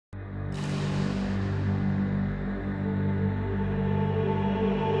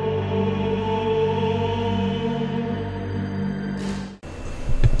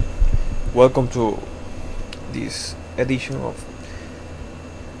Welcome to this edition of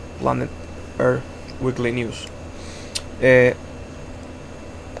Planet Earth Weekly News. Uh,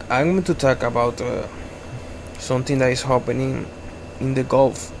 I'm going to talk about something that is happening in the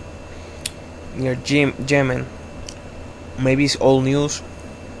Gulf near Yemen. Maybe it's old news,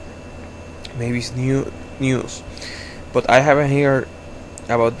 maybe it's new news, but I haven't heard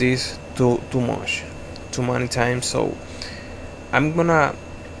about this too many times. So I'm gonna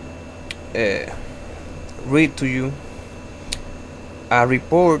read to you a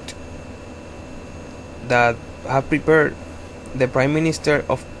report that have prepared the Prime Minister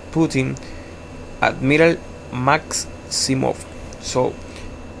of Putin, Admiral Maksimov. So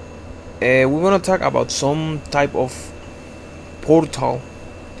we're gonna talk about some type of portal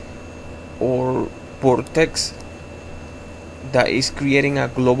or vortex that is creating a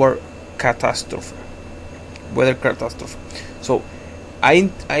global catastrophe, weather catastrophe. So I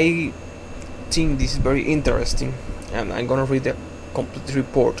think this is very interesting, and I'm gonna read the complete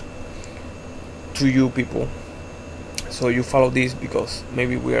report to you people, so you follow this, because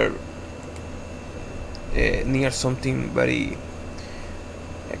maybe we are near something very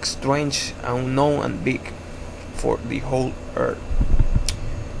strange, unknown, and big for the whole Earth.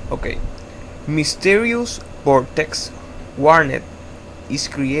 Okay, mysterious vortex warned is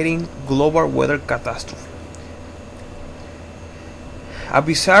creating global weather catastrophe. A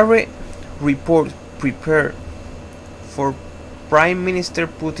bizarre report prepared for Prime Minister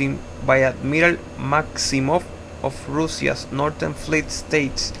Putin by Admiral Maksimov of Russia's Northern Fleet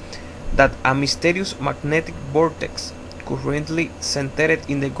states that a mysterious magnetic vortex currently centered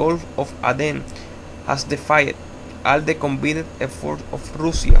in the Gulf of Aden has defied all the combined efforts of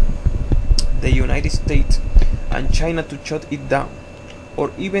Russia, the United States, and China to shut it down,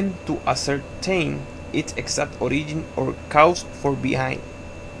 or even to ascertain its exact origin or cause for behind.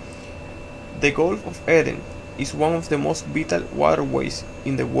 The Gulf of Aden is one of the most vital waterways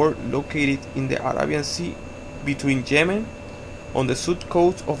in the world, located in the Arabian Sea between Yemen on the south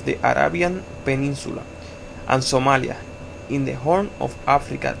coast of the Arabian Peninsula and Somalia in the Horn of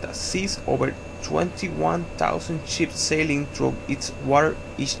Africa, that sees over 21,000 ships sailing through its water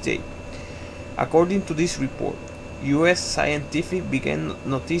each day. According to this report, US scientists began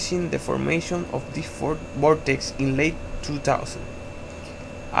noticing the formation of this vortex in late 2000,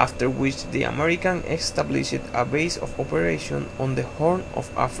 after which the Americans established a base of operation on the Horn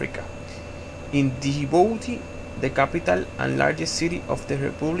of Africa, in Djibouti, the capital and largest city of the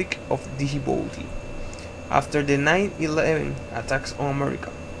Republic of Djibouti. After the 9/11 attacks on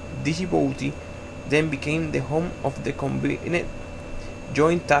America, Djibouti then became the home of the combined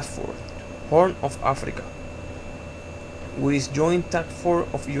Joint Task Force, Horn of Africa, with its Joint Task Force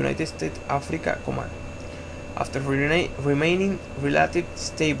of United States Africa Command. After remaining relatively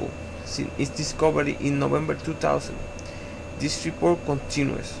stable since its discovery in November 2000, this report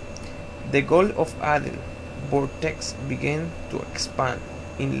continues. The Gulf of Aden vortex began to expand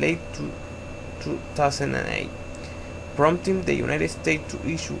in late 2008, prompting the United States to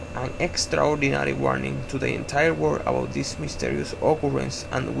issue an extraordinary warning to the entire world about this mysterious occurrence,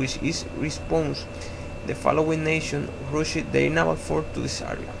 and which is response the following nation rushed their naval force to this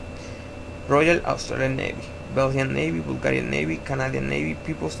area: Royal Australian Navy, Belgian Navy, Bulgarian Navy, Canadian Navy,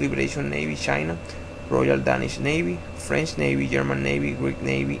 People's Liberation Navy, China, Royal Danish Navy, French Navy, German Navy, Greek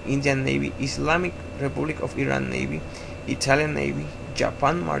Navy, Indian Navy, Islamic Republic of Iran Navy, Italian Navy,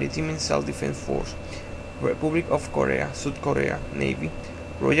 Japan Maritime Self-Defense Force, Republic of Korea, South Korea Navy,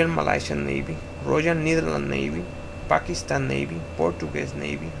 Royal Malaysian Navy, Royal Netherlands Navy, Pakistan Navy, Portuguese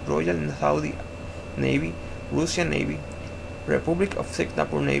Navy, Royal Saudi Navy, Russian Navy, Republic of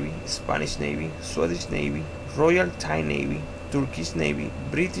Singapore Navy, Spanish Navy, Swedish Navy, Royal Thai Navy, Turkish Navy,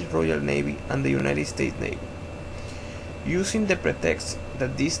 British Royal Navy, and the United States Navy. Using the pretext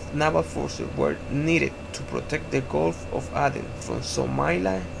that these naval forces were needed to protect the Gulf of Aden from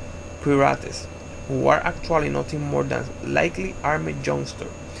Somali pirates, who are actually nothing more than likely armed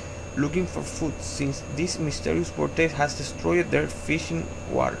youngsters looking for food, since this mysterious vortex has destroyed their fishing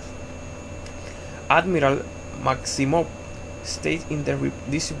waters. Admiral Maksimov states in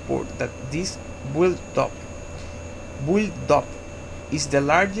this report that this build-up is the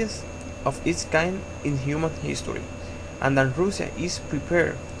largest of its kind in human history, and that Russia is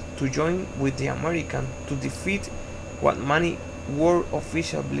prepared to join with the Americans to defeat what many world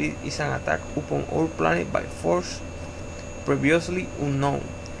officials believe is an attack upon our planet by force previously unknown,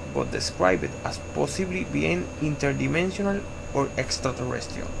 but describe it as possibly being interdimensional or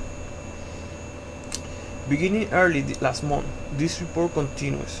extraterrestrial. Beginning early last month, this report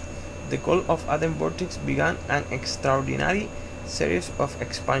continues. The Gulf of Aden vortex began an extraordinary series of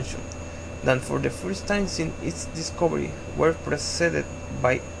expansion, that for the first time since its discovery were preceded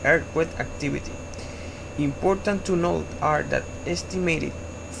by earthquake activity. Important to note are that estimated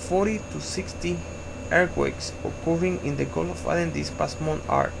 40 to 60 earthquakes occurring in the Gulf of Aden this past month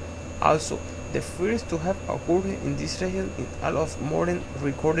are also the first to have occurred in this region in all of modern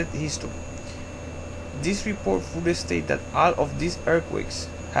recorded history. This report further states that all of these earthquakes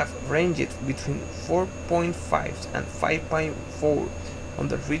have ranged between 4.5 and 5.4 on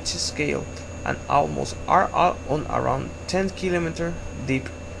the Richter scale and almost are all on around 10 km deep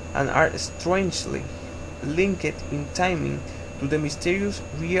and are strangely linked in timing to the mysterious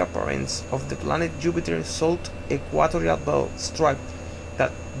reappearance of the planet Jupiter's south equatorial belt stripe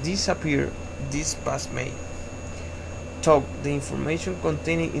that disappeared this past May. Though the information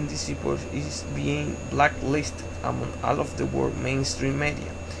contained in this report is being blacklisted among all of the world mainstream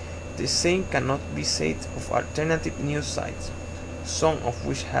media, the same cannot be said of alternative news sites, some of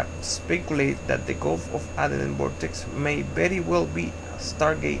which have speculated that the Gulf of Aden vortex may very well be a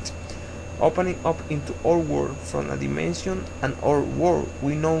stargate opening up into our world from a dimension and our world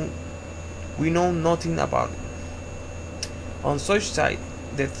we know nothing about it. On such side,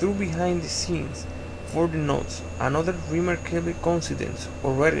 the truth behind the scenes further notes another remarkable coincidence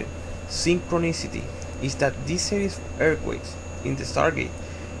or rather synchronicity is that this series of earthquakes in the Stargate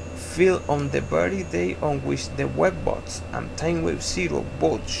fell on the very day on which the Webbots and Timewave Zero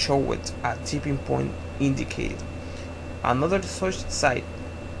both showed a tipping point indicated. Another such site,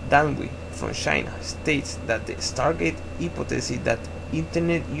 Danwei from China, states that the Stargate hypothesis that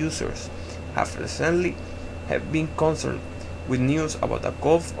internet users have recently been concerned with news about the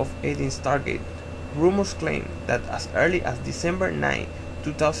Gulf of Aden Stargate. Rumors claim that as early as December 9,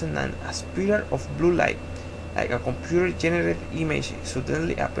 2009, a spiral of blue light, like a computer-generated image,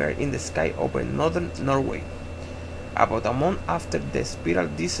 suddenly appeared in the sky over northern Norway. About a month after the spiral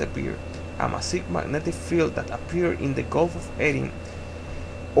disappeared, a massive magnetic field that appeared in the Gulf of Aden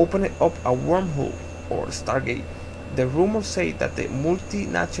opened up a wormhole or stargate. The rumors say that the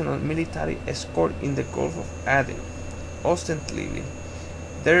multinational military escort in the Gulf of Aden, ostensibly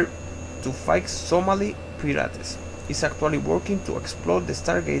there to fight Somali pirates, is actually working to explore the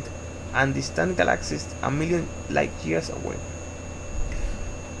Stargate and distant galaxies a million light years away.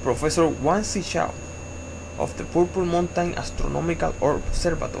 Professor Wang Xichao of the Purple Mountain Astronomical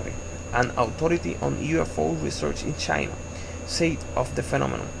Observatory, an authority on UFO research in China, said of the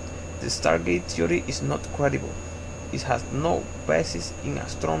phenomenon, the Stargate theory is not credible. It has no basis in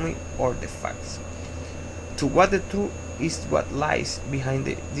astronomy or the facts. To what the truth is what lies behind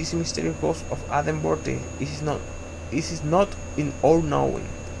this mysterious Gulf of Aden vortex is not in our knowing,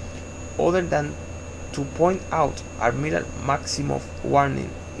 other than to point out Admiral Maksimov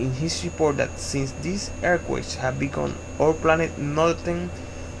warning in his report that since these earthquakes have begun, our planet's northern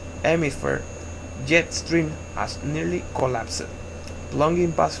hemisphere jet stream has nearly collapsed,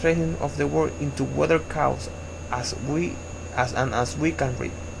 plunging vast regions of the world into weather chaos as we can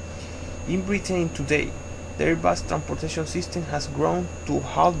read. In Britain today, their vast transportation system has grown to a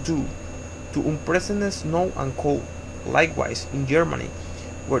halt due to unprecedented snow and cold. Likewise, in Germany,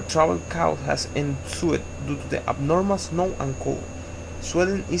 where travel chaos has ensued due to the abnormal snow and cold,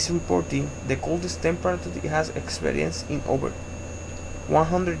 Sweden is reporting the coldest temperature it has experienced in over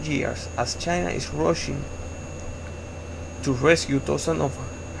 100 years, as China is rushing to rescue thousands of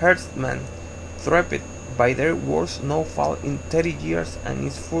herdsmen trapped by their worst snowfall in 30 years and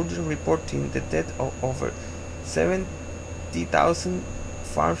is further reporting the death of over 70,000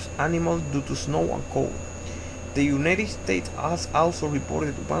 farm animals due to snow and cold. The United States has also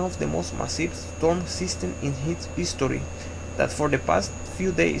reported one of the most massive storm systems in its history that for the past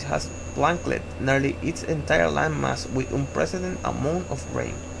few days has blanketed nearly its entire landmass with unprecedented amount of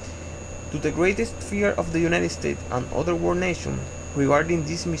rain. To the greatest fear of the United States and other world nations regarding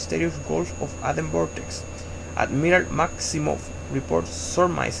this mysterious Gulf of Aden vortex, Admiral Maksimov reports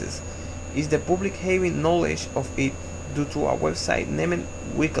surmises is the public having knowledge of it due to a website named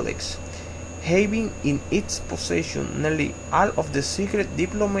WikiLeaks, having in its possession nearly all of the secret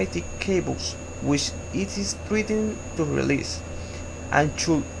diplomatic cables which it is threatening to release, and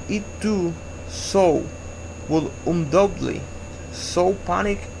should it do so would undoubtedly sow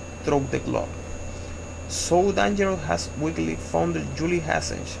panic throughout the globe. So dangerous has WikiLeaks founder Julian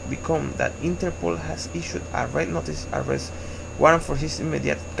Assange become that Interpol has issued a red notice arrest warrant for his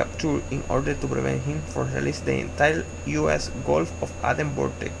immediate capture in order to prevent him from releasing the entire US Gulf of Aden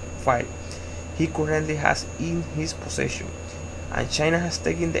vortex file he currently has in his possession, and China has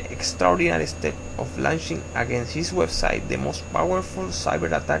taken the extraordinary step of launching against his website the most powerful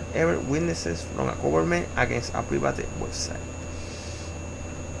cyber attack ever witnessed from a government against a private website.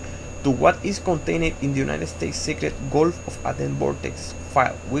 To what is contained in the United States secret Gulf of Aden Vortex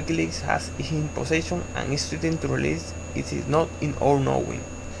file WikiLeaks has in possession and is threatening to release, it is not in our knowing.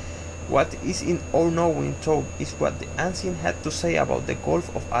 What is in our knowing though is what the ancients had to say about the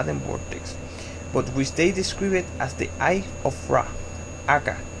Gulf of Aden Vortex, but which they described as the Eye of Ra,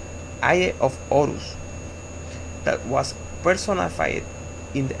 aka Eye of Horus, that was personified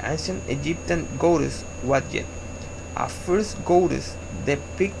in the ancient Egyptian goddess Wadjet, a first goddess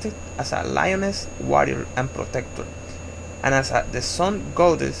depicted as a lioness, warrior, and protector, and as the sun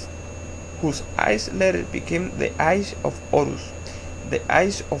goddess, whose eyes later became the eyes of Horus, the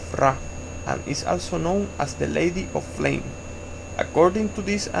eyes of Ra, and is also known as the Lady of Flame. According to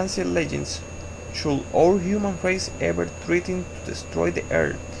these ancient legends, should our human race ever threaten to destroy the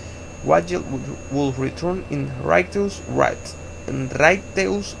earth, Wadjet will return in righteous wrath,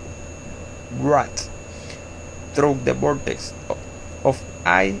 through the vortex of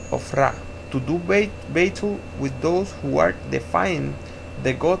Eye of Ra, to do battle with those who are defying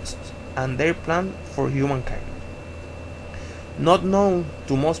the gods and their plan for humankind. Not known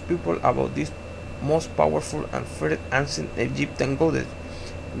to most people about this most powerful and feared ancient Egyptian goddess,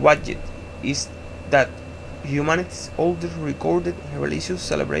 Wadjet, is that humanity's oldest recorded religious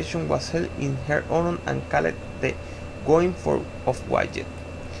celebration was held in her honor and called the Going Forth of Wadjet,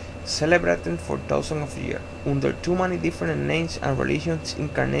 celebrated for thousands of years, under too many different names and religions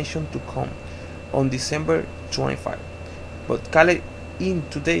incarnation to come, on December 25, but called in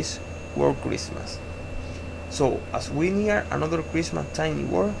today's World Christmas. So, as we near another Christmas time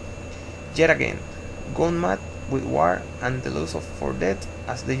in war, yet again, gone mad with war and the loss of for death,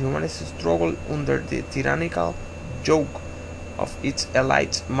 as the humanity struggle under the tyrannical yoke of its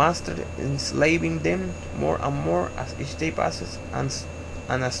elite master, enslaving them more and more as each day passes,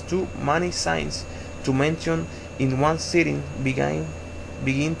 and as too many signs to mention in one sitting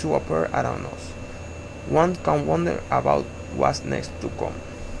begin to appear around us. One can wonder about what's next to come.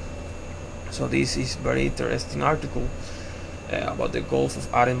 So this is very interesting article about the Gulf of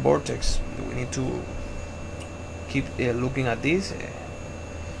Aden Vortex. We need to keep looking at this,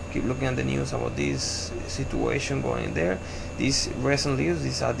 keep looking at the news about this situation going there. This recent news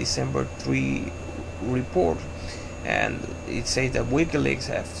is a December 3 report, and it says that WikiLeaks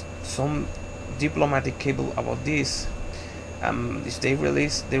have some diplomatic cable about this. If they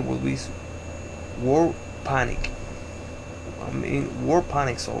release, there will be war panic. War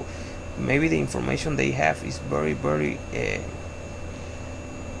panic. So maybe the information they have is very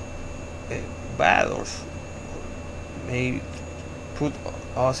bad, or may put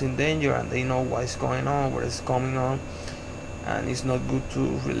us in danger, and they know what is going on, what is coming on, and it's not good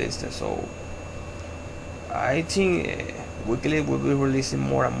to release that. So I think WikiLeaks will be releasing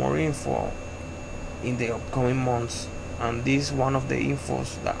more and more info in the upcoming months, and this is one of the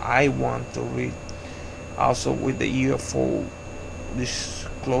infos that I want to read. Also with the UFO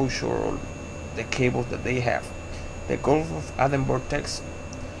disclosure, or the cables that they have, the Gulf of Aden Vortex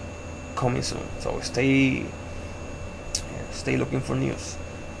coming soon. So stay looking for news.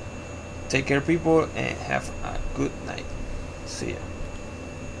 Take care, people, and have a good night. See ya.